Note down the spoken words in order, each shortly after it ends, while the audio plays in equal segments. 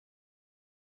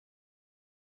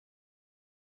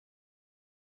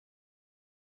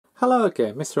Hello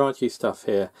again, Mr. RG Stuff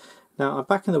here. Now I'm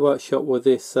back in the workshop with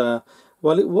this, well,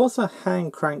 it was a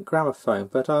hand crank gramophone,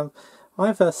 but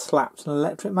I've slapped an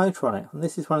electric motor on it, and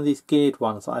this is one of these geared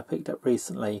ones that I picked up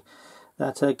recently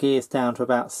that gears down to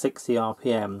about 60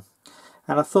 RPM.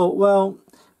 And I thought, well,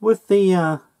 with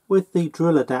the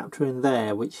drill adapter in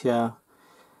there, which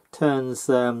turns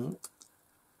a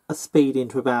speed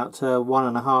into about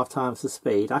 1.5 times the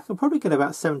speed, I can probably get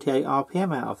about 78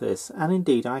 RPM out of this, and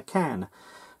indeed I can.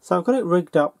 So I've got it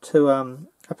rigged up to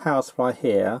a power supply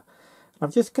here. I'm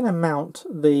just going to mount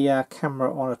the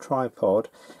camera on a tripod,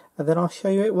 and then I'll show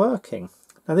you it working.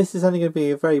 Now this is only going to be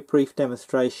a very brief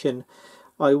demonstration.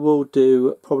 I will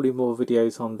do probably more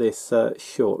videos on this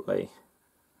shortly.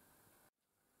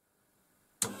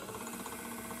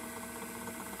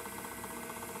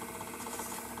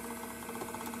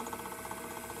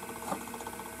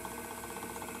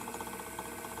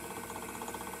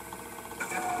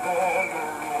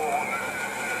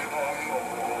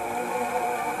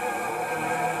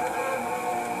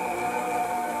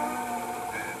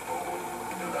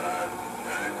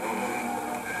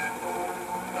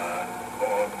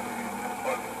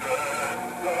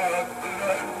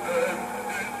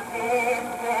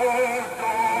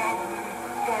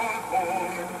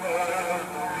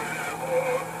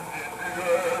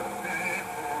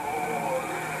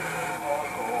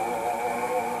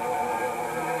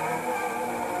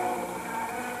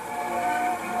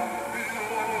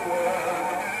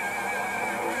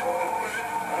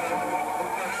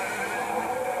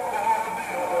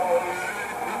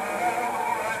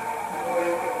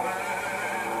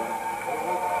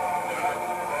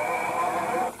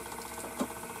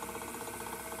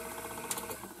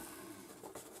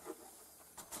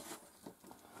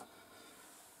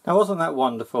 Now wasn't that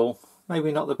wonderful?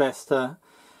 Maybe not the best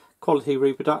quality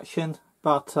reproduction,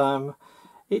 but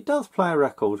it does play a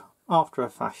record after a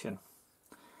fashion.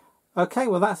 Okay,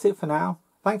 well that's it for now.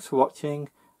 Thanks for watching,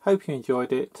 hope you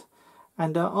enjoyed it,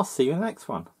 and I'll see you in the next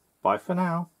one. Bye for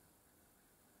now.